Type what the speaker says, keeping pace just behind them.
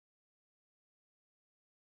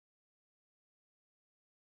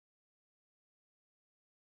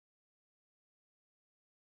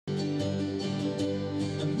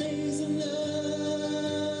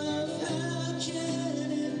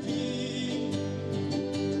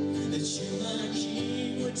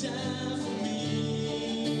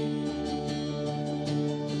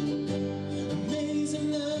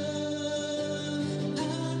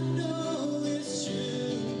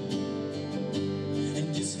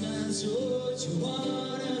to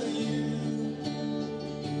honor you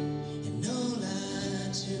and all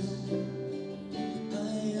I do. I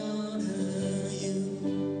honor you,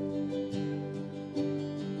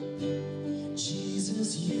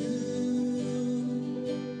 Jesus. You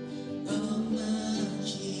are my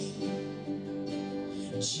King,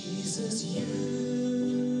 Jesus. You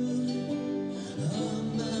are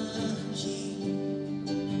my King,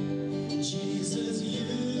 Jesus. You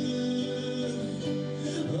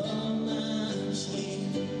are my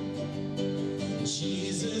King,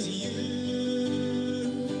 Jesus. You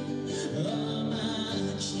are my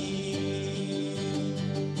King.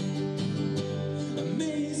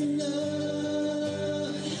 Amazing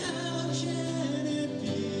love, how can it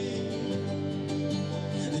be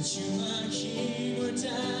that you, my King, would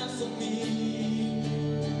die for me?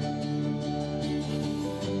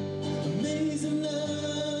 Amazing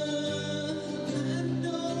love, I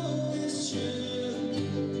know it's true,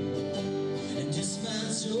 and it's my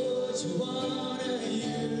joy to honor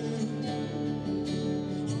you.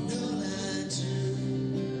 And all I do,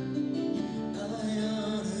 I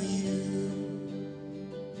honor you.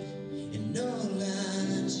 And all I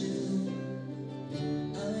do,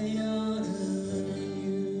 I honor you.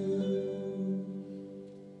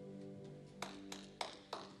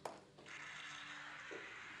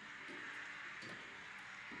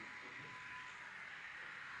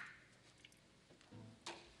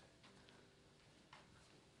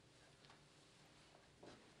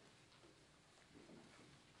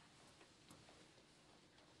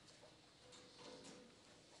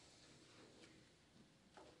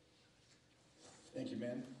 Thank you,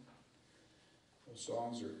 man. Those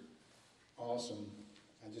songs are awesome.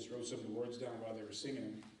 I just wrote some of the words down while they were singing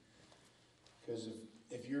them. Because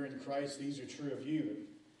if you're in Christ, these are true of you.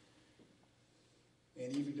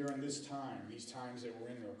 And even during this time, these times that we're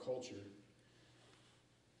in our culture,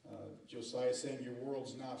 Josiah is saying your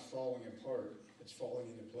world's not falling apart. It's falling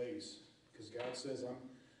into place. Because God says,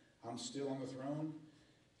 I'm still on the throne,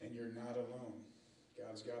 and you're not alone.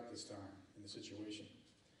 God's got this time in the situation.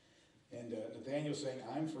 And Nathaniel's saying,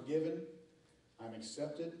 I'm forgiven, I'm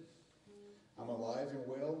accepted, I'm alive and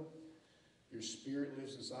well, your spirit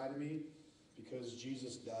lives inside of me because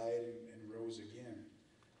Jesus died and rose again.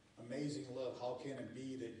 Amazing love. How can it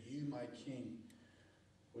be that you, my King,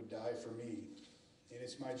 would die for me? And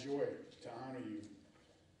it's my joy to honor you.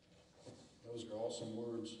 Those are awesome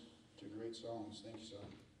words to great songs. Thank you,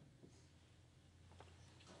 son.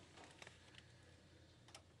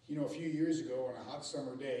 You know, a few years ago on a hot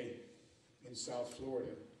summer day in South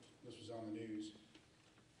Florida, this was on the news,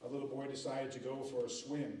 a little boy decided to go for a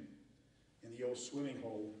swim in the old swimming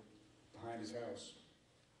hole behind his house.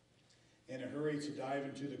 In a hurry to dive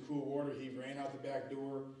into the cool water, he ran out the back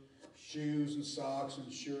door. Shoes and socks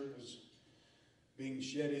and shirt was being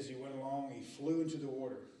shed as he went along. He flew into the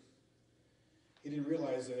water. He didn't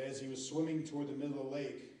realize that as he was swimming toward the middle of the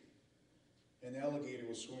lake, an alligator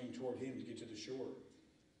was swimming toward him to get to the shore.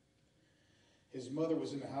 His mother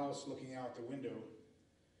was in the house looking out the window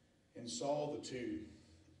and saw the two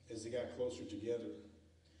as they got closer together.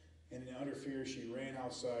 And in utter fear, she ran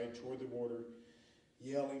outside toward the water,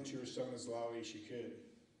 yelling to her son as loudly as she could.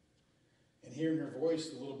 And hearing her voice,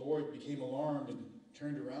 the little boy became alarmed and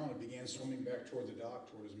turned around and began swimming back toward the dock,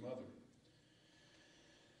 toward his mother.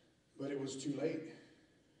 But it was too late.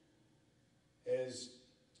 As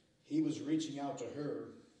he was reaching out to her,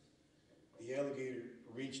 the alligator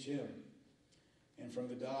reached him. And from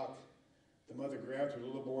the dock, the mother grabbed her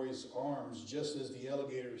little boy's arms just as the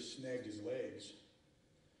alligator snagged his legs.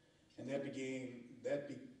 And that began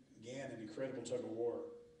an incredible tug of war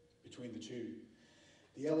between the two.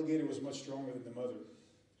 The alligator was much stronger than the mother,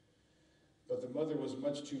 but the mother was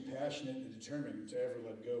much too passionate and determined to ever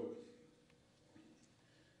let go.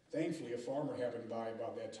 Thankfully, a farmer happened by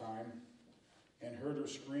about that time and heard her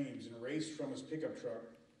screams and raced from his pickup truck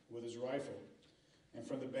with his rifle, and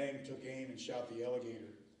from the bank took aim and shot the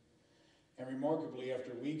alligator. And remarkably,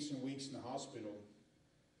 after weeks and weeks in the hospital,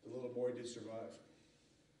 the little boy did survive.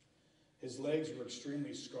 His legs were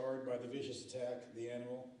extremely scarred by the vicious attack of the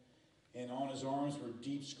animal, and on his arms were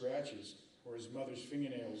deep scratches where his mother's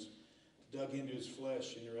fingernails dug into his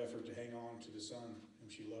flesh in her effort to hang on to the son whom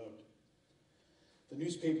she loved. The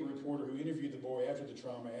newspaper reporter who interviewed the boy after the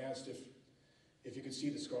trauma asked if he could see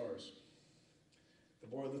the scars. The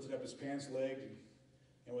boy lifted up his pants leg,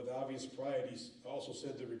 and with obvious pride, he also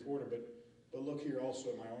said to the reporter, but look here also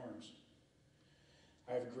at my arms.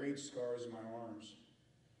 I have great scars in my arms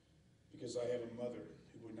because I have a mother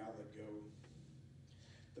who would not let go.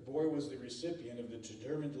 The boy was the recipient of the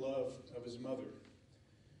determined love of his mother.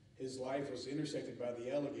 His life was intersected by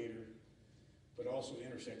the alligator, but also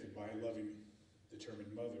intersected by a loving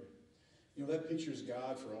determined mother. You know, that pictures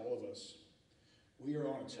God for all of us. We are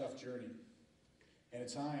on a tough journey. And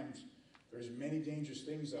at times, there's many dangerous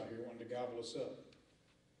things out here wanting to gobble us up.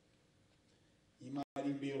 You might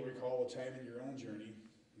even be able to recall a time in your own journey,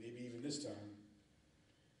 maybe even this time,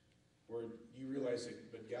 where you realize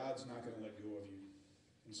that but God's not going to let go of you.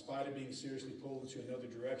 In spite of being seriously pulled into another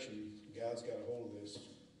direction, God's got a hold of this.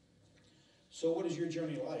 So what is your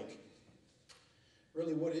journey like?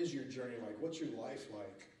 Really, what is your journey like? What's your life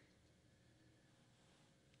like?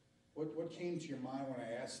 What came to your mind when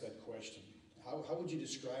I asked that question? How would you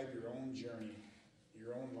describe your own journey,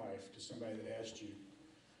 your own life, to somebody that asked you?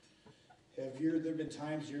 Have there been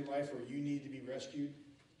times in your life where you need to be rescued?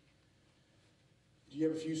 Do you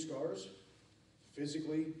have a few scars,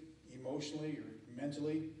 physically, emotionally, or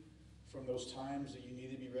mentally, from those times that you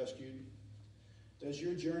need to be rescued? Does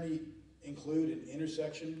your journey include an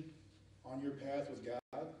intersection on your path with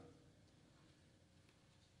God?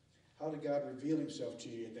 How did God reveal himself to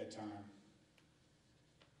you at that time?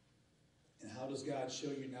 And how does God show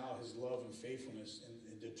you now his love and faithfulness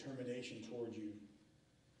and determination toward you?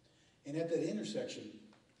 And at that intersection,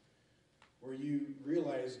 where you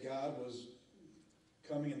realized God was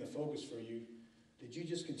coming in the focus for you, did you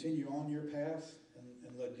just continue on your path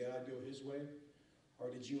and let God go his way? Or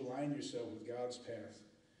did you align yourself with God's path?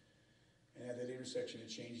 And at that intersection, it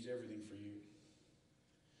changed everything for you.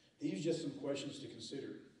 These are just some questions to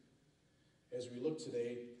consider as we look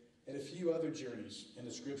today at a few other journeys in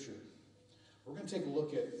the Scripture. We're going to take a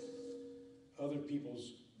look at other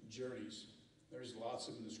people's journeys. There's lots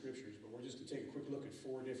of them in the Scriptures, but we're just going to take a quick look at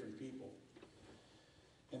 4 different people.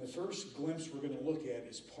 And the first glimpse we're going to look at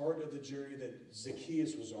is part of the journey that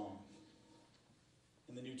Zacchaeus was on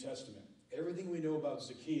in the New Testament. Everything we know about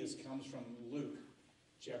Zacchaeus comes from Luke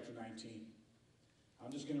chapter 19.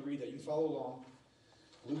 I'm just going to read that. You can follow along.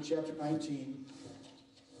 Luke chapter 19.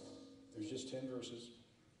 There's just 10 verses.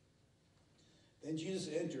 Then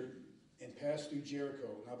Jesus entered and passed through Jericho.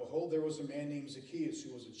 Now behold, there was a man named Zacchaeus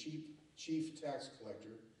who was a chief tax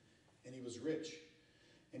collector, and he was rich.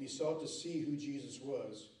 And he sought to see who Jesus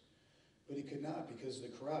was, but he could not because of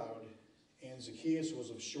the crowd, and Zacchaeus was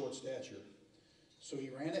of short stature. So he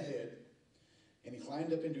ran ahead, and he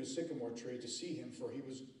climbed up into a sycamore tree to see him, for he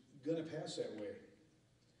was going to pass that way.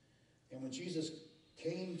 And when Jesus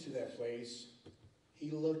came to that place,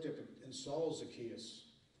 he looked up and saw Zacchaeus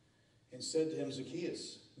and said to him,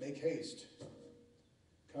 Zacchaeus, make haste,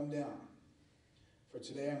 come down, for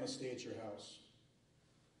today I must stay at your house.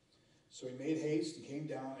 So he made haste and came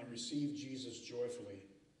down and received Jesus joyfully.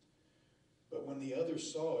 But when the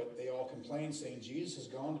others saw it, they all complained, saying, Jesus has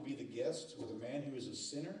gone to be the guest with a man who is a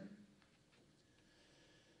sinner.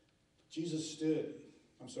 Then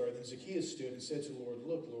Zacchaeus stood and said to the Lord,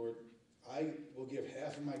 look, Lord, I will give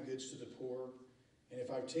half of my goods to the poor, and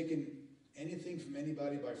if I've taken anything from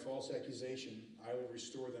anybody by false accusation, I will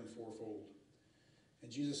restore them fourfold.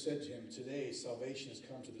 And Jesus said to him, today salvation has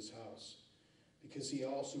come to this house, because he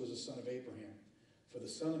also is a son of Abraham. For the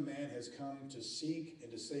Son of Man has come to seek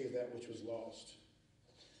and to save that which was lost.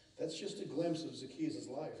 That's just a glimpse of Zacchaeus'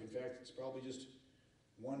 life. In fact, it's probably just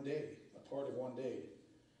one day, a part of one day.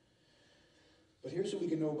 But here's what we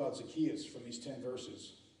can know about Zacchaeus from these 10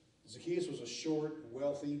 verses. Zacchaeus was a short,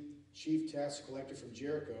 wealthy, chief tax collector from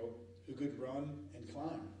Jericho who could run and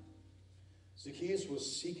climb. Zacchaeus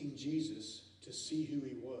was seeking Jesus to see who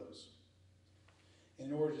he was.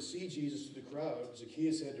 And in order to see Jesus through the crowd,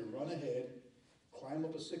 Zacchaeus had to run ahead, climb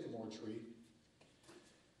up a sycamore tree,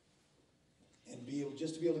 and be able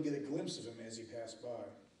to get a glimpse of him as he passed by.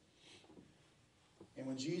 And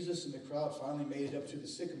when Jesus and the crowd finally made it up to the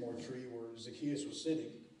sycamore tree where Zacchaeus was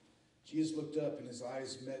sitting, Jesus looked up and his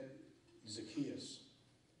eyes met Zacchaeus.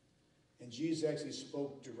 And Jesus actually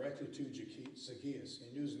spoke directly to Zacchaeus.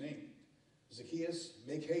 He knew his name. Zacchaeus,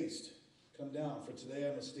 make haste. Come down, for today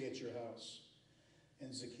I must stay at your house.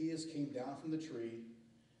 And Zacchaeus came down from the tree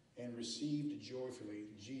and received joyfully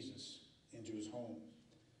Jesus into his home.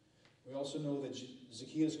 We also know that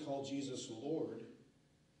Zacchaeus called Jesus Lord,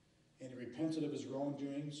 and he repented of his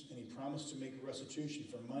wrongdoings, and he promised to make restitution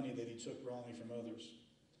for money that he took wrongly from others.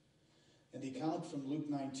 And the account from Luke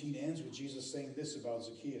 19 ends with Jesus saying this about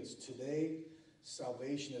Zacchaeus, today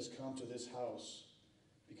salvation has come to this house,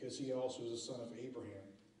 because he also is a son of Abraham.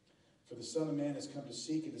 For the Son of Man has come to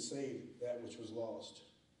seek and to save that which was lost.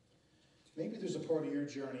 Maybe there's a part of your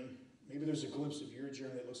journey, maybe there's a glimpse of your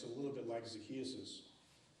journey that looks a little bit like Zacchaeus's.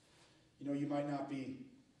 You know, you may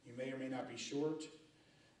or may not be short,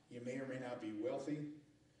 you may or may not be wealthy,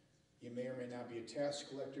 you may or may not be a tax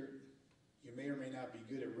collector, you may or may not be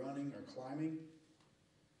good at running or climbing,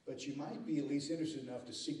 but you might be at least interested enough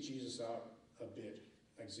to seek Jesus out a bit,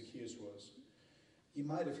 like Zacchaeus was. You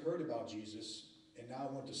might have heard about Jesus and now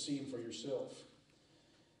want to see him for yourself.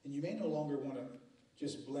 And you may no longer want to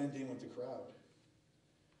just blend in with the crowd.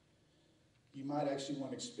 You might actually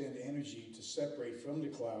want to expend energy to separate from the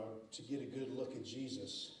cloud to get a good look at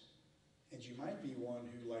Jesus. And you might be one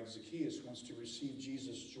who, like Zacchaeus, wants to receive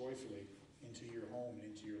Jesus joyfully into your home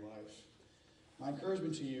and into your life. My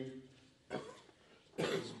encouragement to you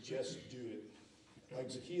is just do it. Like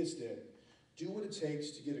Zacchaeus did. Do what it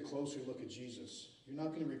takes to get a closer look at Jesus. You're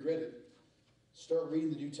not going to regret it. Start reading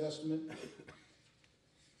the New Testament.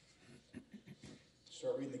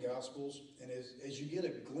 Start reading the Gospels. And as you get a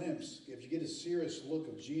glimpse, if you get a serious look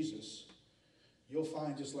of Jesus, you'll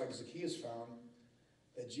find, just like Zacchaeus found,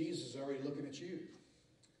 that Jesus is already looking at you.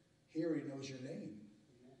 He already knows your name.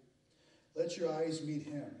 Let your eyes meet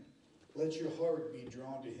him. Let your heart be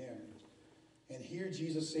drawn to him. And hear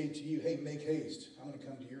Jesus say to you, hey, make haste. I'm going to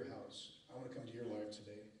come to your house. I want to come to your life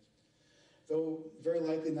today. Though very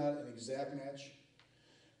likely not an exact match,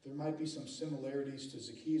 there might be some similarities to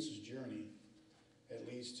Zacchaeus' journey, at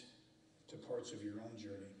least to parts of your own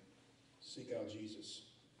journey. Seek out Jesus.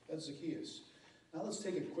 That's Zacchaeus. Now let's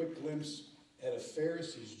take a quick glimpse at a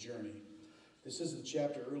Pharisee's journey. This is the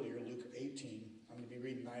chapter earlier, Luke 18. I'm going to be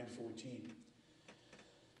reading 9 to 14.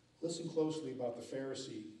 Listen closely about the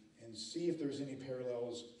Pharisee and see if there's any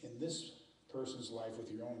parallels in this person's life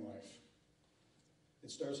with your own life.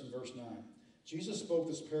 It starts in verse 9. Jesus spoke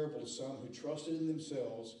this parable to some who trusted in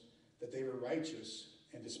themselves that they were righteous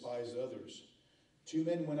and despised others. 2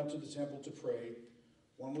 men went up to the temple to pray.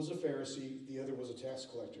 One was a Pharisee, the other was a tax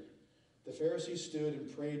collector. The Pharisee stood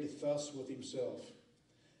and prayed thus with himself.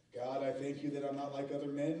 God, I thank you that I'm not like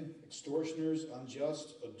other men, extortioners,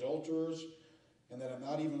 unjust, adulterers, and that I'm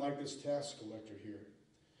not even like this tax collector here.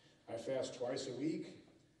 I fast twice a week.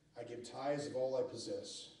 I give tithes of all I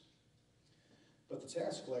possess. But the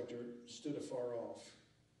tax collector stood afar off,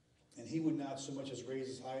 and he would not so much as raise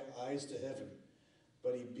his eyes to heaven,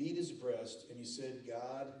 but he beat his breast, and he said,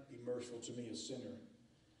 God, be merciful to me, a sinner.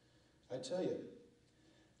 I tell you,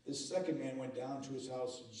 this second man went down to his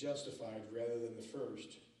house justified rather than the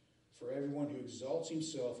first. For everyone who exalts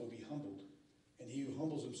himself will be humbled, and he who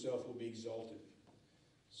humbles himself will be exalted.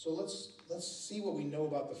 So let's see what we know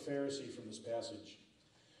about the Pharisee from this passage.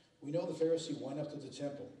 We know the Pharisee went up to the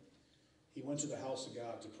temple. He went to the house of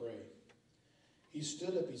God to pray. He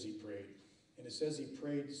stood up as he prayed, and it says he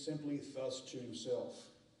prayed simply thus to himself.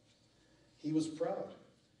 He was proud.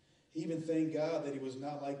 He even thanked God that he was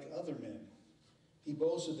not like other men. He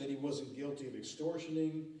boasted that he wasn't guilty of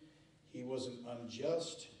extortioning, he wasn't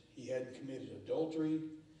unjust, he hadn't committed adultery,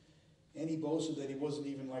 and he boasted that he wasn't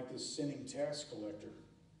even like this sinning tax collector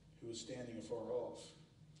who was standing afar off.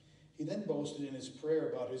 He then boasted in his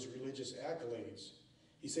prayer about his religious accolades.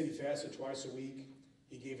 He said he fasted twice a week,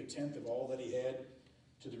 he gave a tenth of all that he had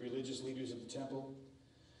to the religious leaders of the temple.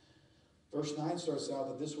 Verse 9 starts out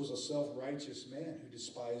that this was a self-righteous man who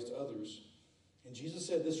despised others. And Jesus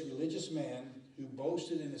said this religious man who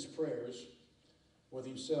boasted in his prayers with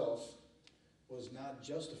himself was not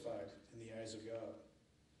justified in the eyes of God.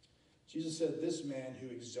 Jesus said this man who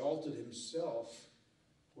exalted himself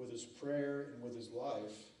with his prayer and with his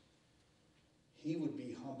life, he would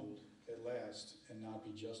be humbled at last and not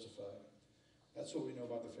be justified. That's what we know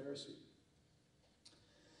about the Pharisee.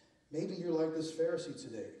 Maybe you're like this Pharisee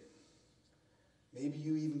today. Maybe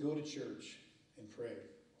you even go to church and pray.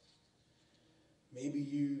 Maybe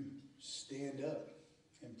you stand up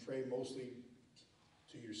and pray mostly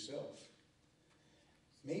to yourself.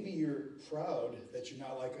 Maybe you're proud that you're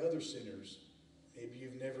not like other sinners. Maybe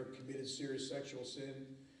you've never committed serious sexual sin.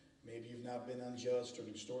 Maybe you've not been unjust or an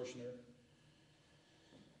extortioner.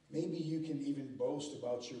 Maybe you can even boast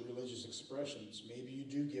about your religious expressions. Maybe you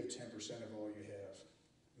do give 10% of all you have.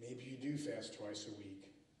 Maybe you do fast twice a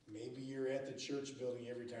week. Maybe you're at the church building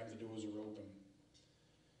every time the doors are open.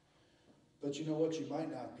 But you know what? You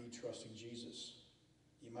might not be trusting Jesus.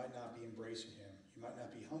 You might not be embracing him. You might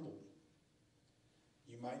not be humbled.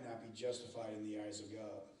 You might not be justified in the eyes of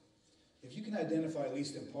God. If you can identify, at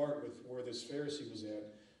least in part, with where this Pharisee was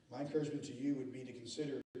at, my encouragement to you would be to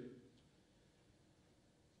consider the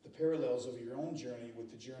parallels of your own journey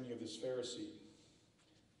with the journey of this Pharisee.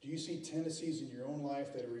 Do you see tendencies in your own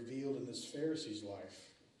life that are revealed in this Pharisee's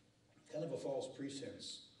life? Kind of a false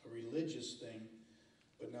pretense, a religious thing,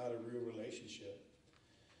 but not a real relationship.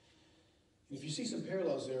 And if you see some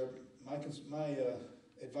parallels there, my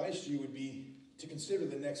advice to you would be to consider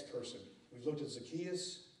the next person. We've looked at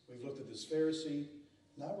Zacchaeus, we've looked at this Pharisee,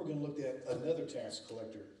 now we're going to look at another tax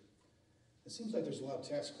collector. It seems like there's a lot of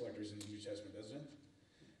tax collectors in the New Testament, doesn't it?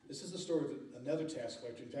 This is the story of another tax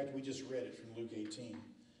collector. In fact, we just read it from Luke 18.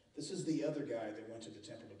 This is the other guy that went to the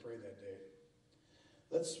temple to pray that day.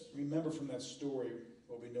 Let's remember from that story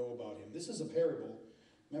what we know about him. This is a parable.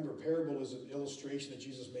 Remember, a parable is an illustration that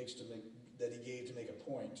Jesus makes that he gave to make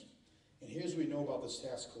a point. And here's what we know about this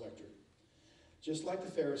tax collector. Just like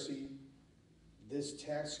the Pharisee, this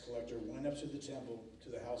tax collector went up to the temple, to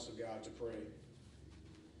the house of God, to pray.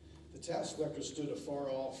 The tax collector stood afar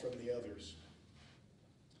off from the others.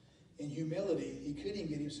 In humility, he couldn't even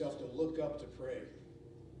get himself to look up to pray.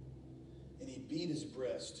 And he beat his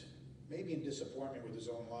breast, maybe in disappointment with his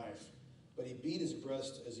own life, but he beat his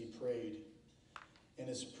breast as he prayed. And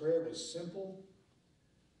his prayer was simple,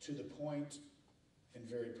 to the point, and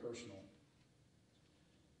very personal.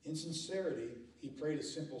 In sincerity, he prayed a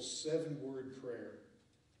simple 7-word prayer.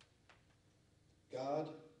 God,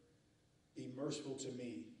 be merciful to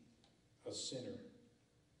me, a sinner.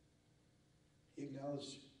 He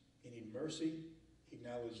acknowledged he needed mercy. He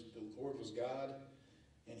acknowledged the Lord was God,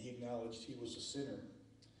 and he acknowledged he was a sinner.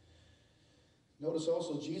 Notice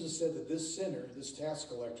also, Jesus said that this sinner, this tax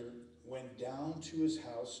collector, went down to his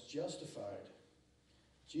house justified.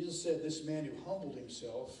 Jesus said this man who humbled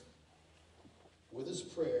himself with his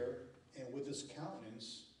prayer and with his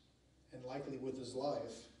countenance, and likely with his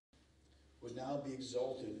life, would now be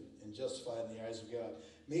exalted and justified in the eyes of God.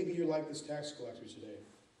 Maybe you're like this tax collector today.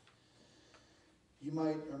 You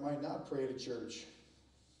might or might not pray at a church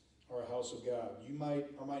or a house of God. You might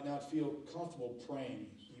or might not feel comfortable praying.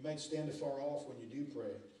 You might stand afar off when you do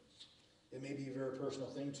pray. It may be a very personal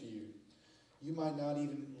thing to you. You might not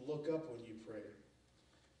even look up when you pray.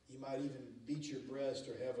 You might even beat your breast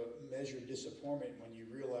or have a measured disappointment when you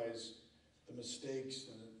realize the mistakes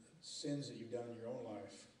and the sins that you've done in your own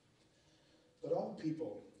life. But all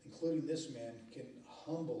people, including this man, can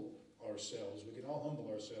humble ourselves. We can all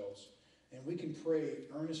humble ourselves. And we can pray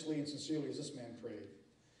earnestly and sincerely as this man prayed.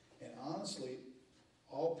 And honestly,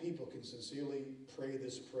 all people can sincerely pray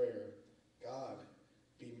this prayer. God,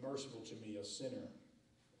 be merciful to me, a sinner.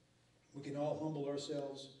 We can all humble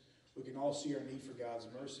ourselves. We can all see our need for God's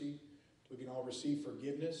mercy. We can all receive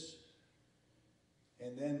forgiveness.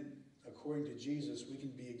 And then, according to Jesus, we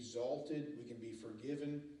can be exalted. We can be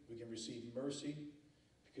forgiven. We can receive mercy.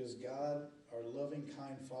 Because God, our loving,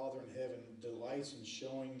 kind Father in heaven, delights in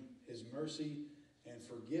showing his mercy and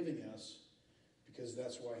forgiving us, because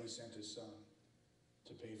that's why he sent his Son,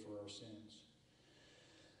 to pay for our sins.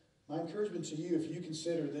 My encouragement to you, if you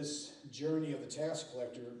consider this journey of the tax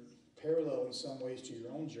collector parallel in some ways to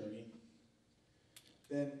your own journey,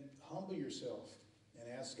 then humble yourself and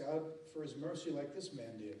ask God for his mercy like this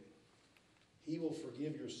man did. He will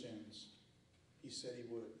forgive your sins. He said he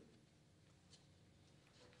would.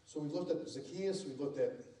 So we've looked at Zacchaeus, we've looked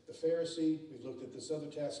at the Pharisee, we've looked at this other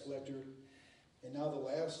tax collector, and now the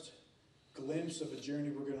last glimpse of a journey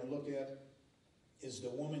we're going to look at is the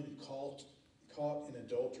woman caught in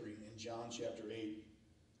adultery in John chapter 8.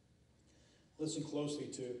 Listen closely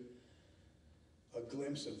to a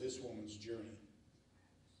glimpse of this woman's journey,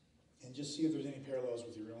 and just see if there's any parallels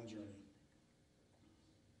with your own journey.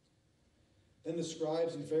 Then the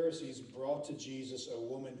scribes and Pharisees brought to Jesus a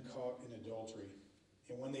woman caught in adultery.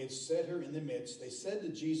 And when they had set her in the midst, they said to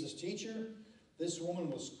Jesus, "Teacher, this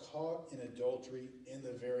woman was caught in adultery in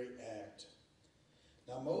the very act.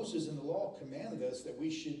 Now Moses in the law commanded us that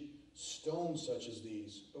we should stone such as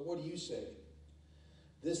these. But what do you say?"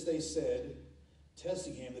 This they said,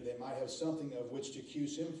 testing him that they might have something of which to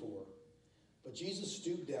accuse him for. But Jesus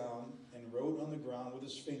stooped down and wrote on the ground with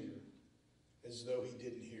his finger, as though he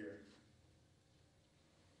didn't hear.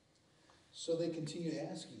 So they continued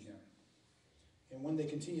asking him. And when they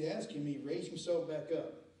continued asking him, he raised himself back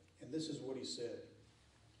up. And this is what he said.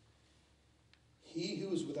 "He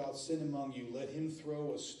who is without sin among you, let him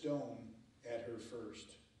throw a stone at her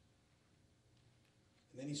first."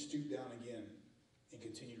 And then he stooped down again and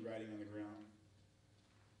continued writing on the ground.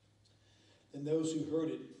 Then those who heard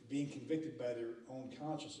it, being convicted by their own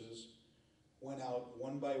consciences, went out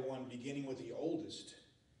one by one, beginning with the oldest,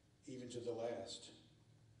 even to the last.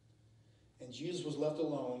 And Jesus was left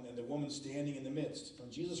alone, and the woman standing in the midst.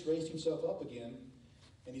 And Jesus raised himself up again,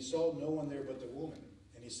 and he saw no one there but the woman.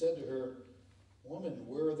 And he said to her, "Woman,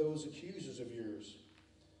 where are those accusers of yours?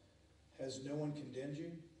 Has no one condemned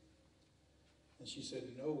you?" And she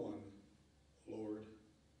said, "No one, Lord."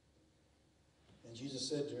 And Jesus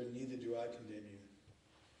said to her, "Neither do I condemn you.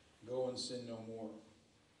 Go and sin no more."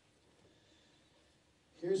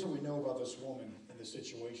 Here's what we know about this woman and the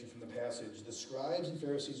situation from the passage. The scribes and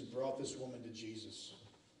Pharisees brought this woman to Jesus.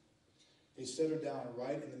 They set her down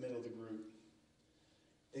right in the middle of the group.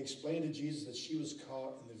 They explained to Jesus that she was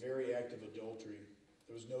caught in the very act of adultery,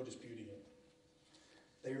 There was no disputing it.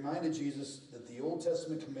 They reminded Jesus that the Old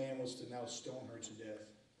Testament command was to now stone her to death.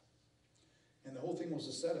 And the whole thing was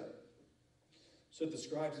a setup, so that the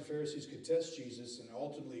scribes and Pharisees could test Jesus and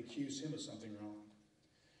ultimately accuse him of something wrong.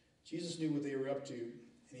 Jesus knew what they were up to,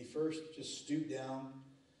 and he first just stooped down,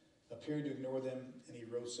 appeared to ignore them, and he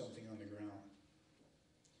wrote something on the ground.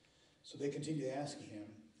 So they continued asking him,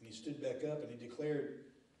 and he stood back up and he declared,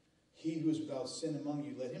 "He who is without sin among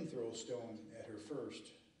you, let him throw a stone at her first."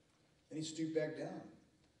 Then he stooped back down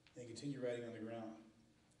and he continued writing on the ground.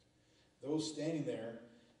 Those standing there,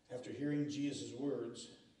 after hearing Jesus' words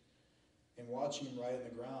and watching him write on the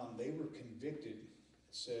ground, they were convicted, it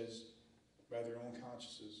says, by their own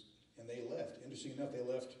consciences. And they left. Interesting enough, they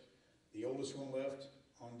left. The oldest one left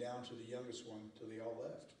on down to the youngest one till they all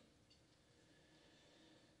left.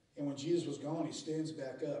 And when Jesus was gone, he stands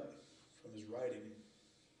back up from his writing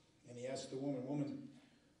and he asks the woman, "Woman,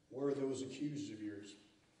 where are those accusers of yours?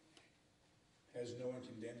 Has no one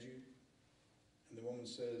condemned you?" And the woman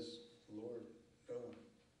says, "Lord, no one."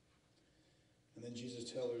 And then Jesus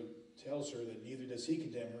tells her that neither does he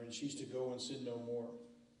condemn her, and she's to go and sin no more.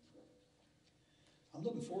 I'm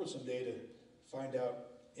looking forward someday to find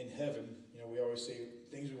out in heaven. You know, we always say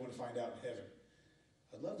things we want to find out in heaven.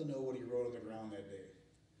 I'd love to know what he wrote on the ground that day.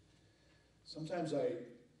 Sometimes I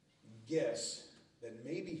guess that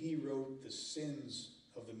maybe he wrote the sins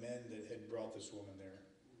of the men that had brought this woman there.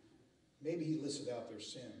 Maybe he listed out their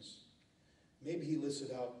sins. Maybe he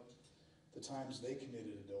listed out the times they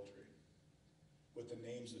committed adultery with the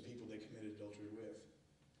names of the people they committed adultery with.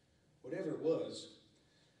 Whatever it was,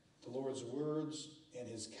 the Lord's words and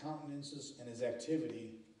his countenances and his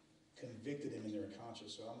activity convicted him in their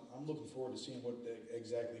conscience. So I'm looking forward to seeing what that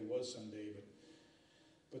exactly was someday.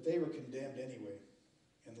 But they were condemned anyway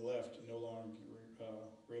and left and no longer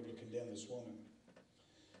were able to condemn this woman.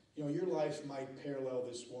 You know, your life might parallel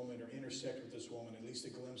this woman or intersect with this woman, at least a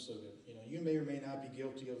glimpse of it. You know, you may or may not be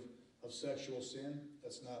guilty of sexual sin.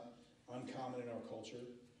 That's not uncommon in our culture.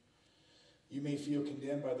 You may feel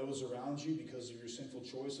condemned by those around you because of your sinful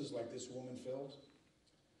choices like this woman felt.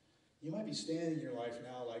 You might be standing in your life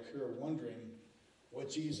now like her, wondering what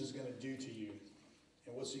Jesus is going to do to you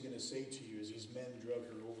and what's he going to say to you as these men drug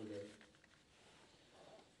her over there.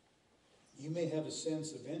 You may have a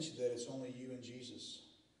sense eventually that it's only you and Jesus,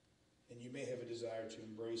 and you may have a desire to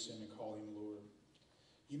embrace him and call him Lord.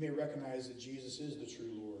 You may recognize that Jesus is the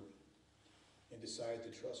true Lord and decide to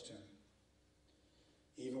trust him,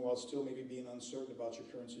 even while still maybe being uncertain about your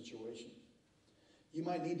current situation. You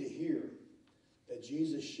might need to hear that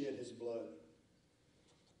Jesus shed his blood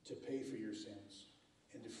to pay for your sins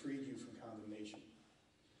and to free you from condemnation.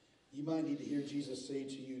 You might need to hear Jesus say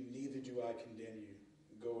to you, "Neither do I condemn you.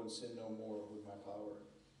 Go and sin no more with my power."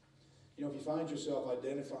 You know, if you find yourself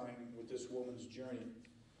identifying with this woman's journey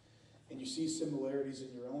and you see similarities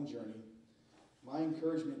in your own journey, my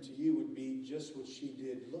encouragement to you would be just what she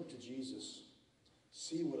did. Look to Jesus.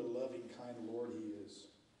 See what a loving, kind Lord he is.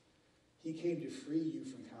 He came to free you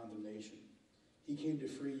from condemnation. He came to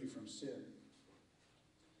free you from sin.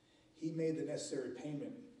 He made the necessary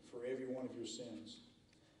payment for every one of your sins,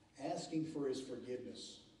 asking for his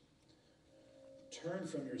forgiveness. Turn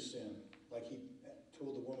from your sin like he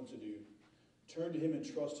told the woman to do. Turn to him and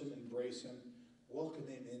trust him, embrace him, welcome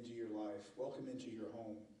him into your life, welcome into your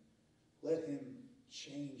home. Let him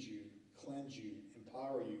change you, cleanse you,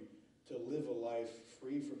 empower you to live a life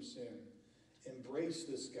free from sin. Embrace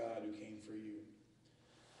this God who came for you.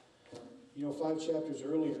 You know, 5 chapters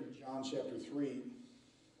earlier, John chapter 3,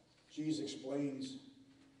 Jesus explains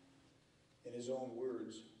in his own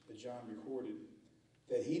words that John recorded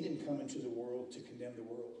that he didn't come into the world to condemn the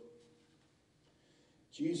world.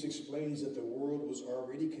 Jesus explains that the world was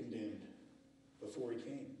already condemned before he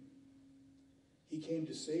came. He came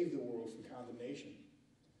to save the world from condemnation.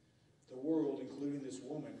 The world, including this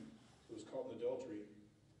woman who was caught in adultery,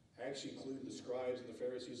 actually including the scribes and the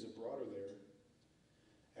Pharisees that brought her there,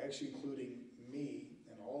 actually including me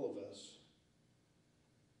and all of us.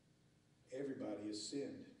 Everybody has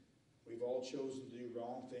sinned. We've all chosen to do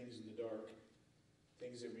wrong things in the dark,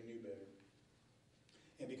 things that we knew better.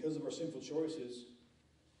 And because of our sinful choices,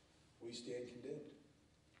 we stand condemned.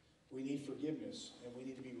 We need forgiveness, and we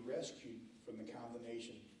need to be rescued from the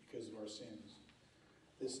condemnation because of our sins.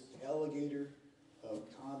 This alligator of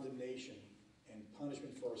condemnation and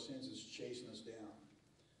punishment for our sins is chasing us down,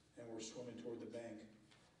 and we're swimming toward the bank,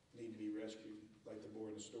 need to be rescued, like the boy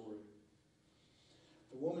in the story.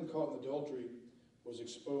 The woman caught in adultery was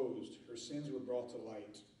exposed. Her sins were brought to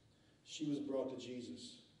light. She was brought to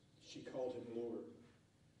Jesus. She called him Lord.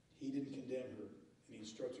 He didn't condemn her, and he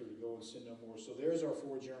instructed her to go and sin no more. So there's our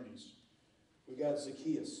 4 journeys. We got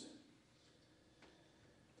Zacchaeus,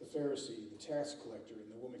 the Pharisee, the tax collector,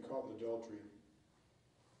 and the woman caught in adultery.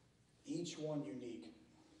 Each one unique,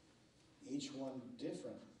 each one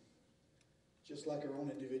different, just like our own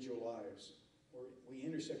individual lives. We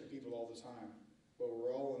intersect with people all the time, but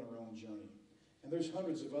we're all on our own journey. And there's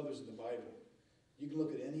hundreds of others in the Bible. You can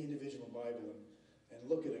look at any individual in the Bible and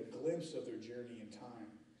look at a glimpse of their journey in time.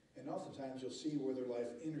 And oftentimes you'll see where their life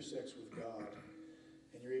intersects with God.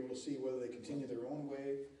 And you're able to see whether they continue their own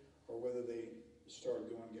way or whether they start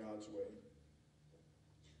going God's way.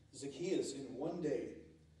 Zacchaeus, in one day,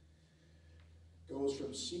 goes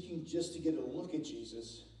from seeking just to get a look at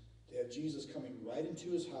Jesus to have Jesus coming right into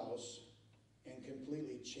his house and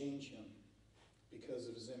completely change him because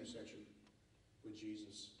of his intersection with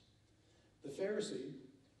Jesus. The Pharisee,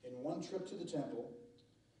 in one trip to the temple,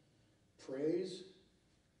 prays,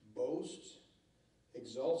 boasts,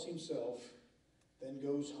 exalts himself, then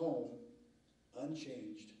goes home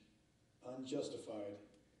unchanged, unjustified,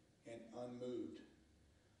 and unmoved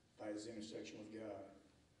by his intersection with God.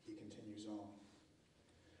 He continues on.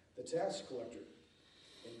 The tax collector,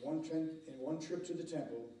 in one trip to the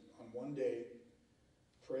temple on one day,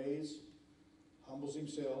 prays, humbles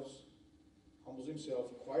himself,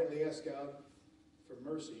 quietly asks God for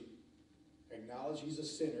mercy, acknowledges he's a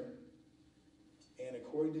sinner, and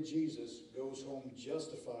according to Jesus, goes home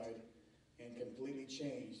justified and completely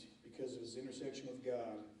changed because of his intersection with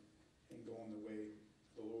God and going the way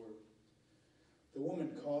of the Lord. The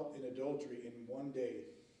woman caught in adultery in one day,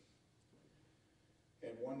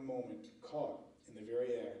 at one moment, caught in the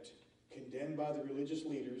very act, condemned by the religious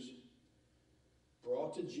leaders,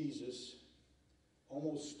 brought to Jesus,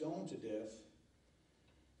 almost stoned to death,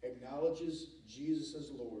 acknowledges Jesus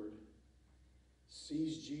as Lord,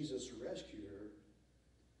 sees Jesus rescue her,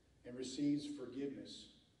 and receives forgiveness,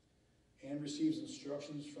 and receives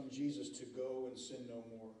instructions from Jesus to go and sin no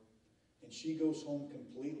more. And she goes home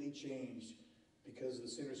completely changed because of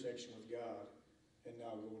this intersection with God and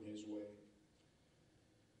now going his way.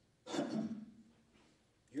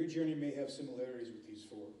 Your journey may have similarities with these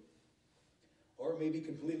four, or it may be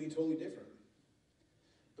completely, totally different.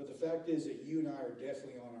 But the fact is that you and I are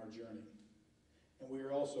definitely on our journey. And we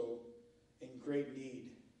are also in great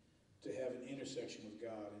need to have an intersection with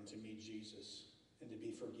God and to meet Jesus and to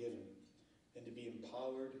be forgiven and to be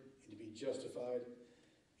empowered and to be justified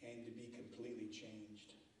and to be completely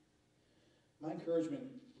changed. My encouragement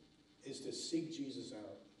is to seek Jesus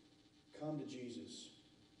out. Come to Jesus.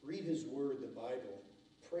 Read his word, the Bible.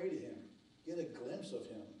 Pray to him. Get a glimpse of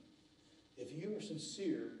him. If you are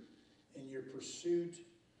sincere in your pursuit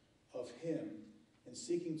of him and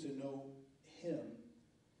seeking to know him,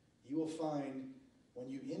 you will find when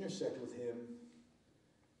you intersect with him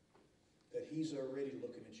that he's already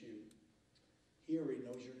looking at you. He already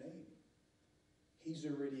knows your name. He's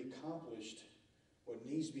already accomplished what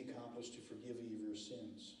needs to be accomplished to forgive you of your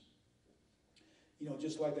sins. You know,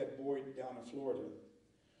 just like that boy down in Florida,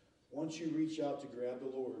 once you reach out to grab the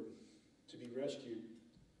Lord to be rescued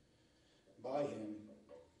by him,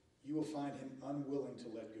 you will find him unwilling to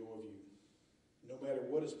let go of you, no matter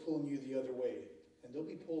what is pulling you the other way. And there'll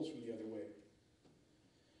be pulls from the other way.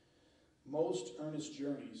 Most earnest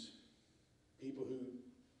journeys, people who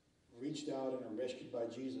reached out and are rescued by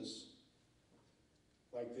Jesus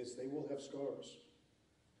like this, they will have scars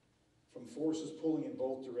from forces pulling in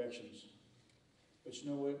both directions. But you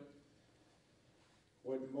know what?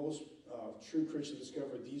 What most true Christians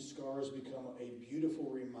discover, these scars become a beautiful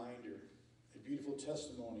reminder, a beautiful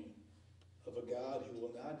testimony of a God who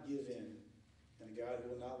will not give in and a God who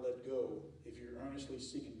will not let go if you're earnestly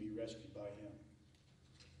seeking to be rescued by him.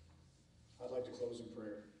 I'd like to close in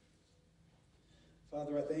prayer.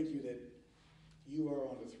 Father, I thank you that you are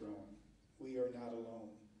on the throne. We are not alone.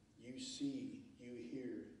 You see, you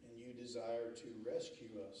hear, and you desire to rescue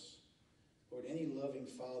us. Lord, any loving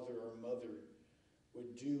father or mother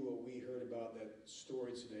would do what we heard about that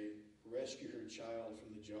story today, rescue her child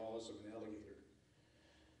from the jaws of an alligator.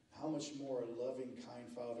 How much more a loving, kind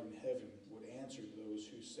Father in heaven would answer those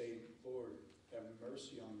who say, Lord, have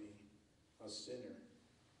mercy on me, a sinner.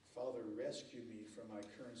 Father, rescue me from my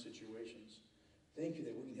current situations. Thank you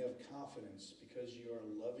that we can have confidence because you are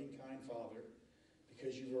a loving, kind Father,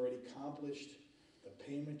 because you've already accomplished the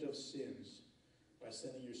payment of sins by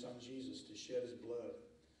sending your Son Jesus to shed his blood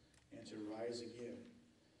and to rise again.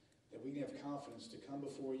 That we can have confidence to come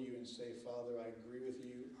before you and say, Father, I agree with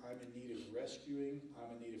you. I'm in need of rescuing.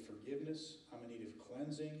 I'm in need of forgiveness. I'm in need of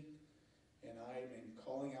cleansing. And I am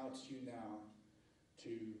calling out to you now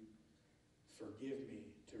to forgive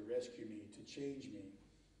me, to rescue me, to change me.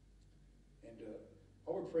 And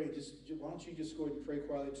I would pray, why don't you just go ahead and pray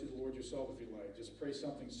quietly to the Lord yourself if you like. Just pray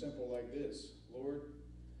something simple like this. Lord,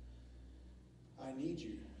 I need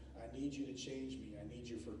you. I need you to change me. I need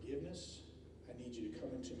your forgiveness. I need you to come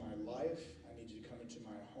into my life. I need you to come into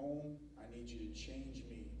my home. I need you to change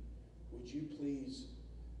me. Would you please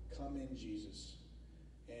come in, Jesus,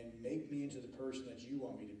 and make me into the person that you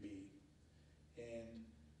want me to be, and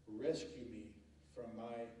rescue me from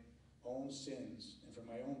my own sins and from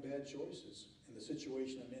my own bad choices and the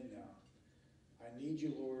situation I'm in now. I need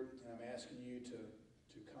you, Lord, and I'm asking you to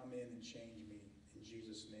come in and change me. In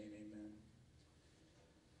Jesus' name, amen.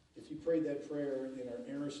 If you prayed that prayer and are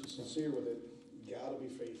earnest and sincere with it, God will be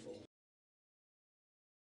faithful.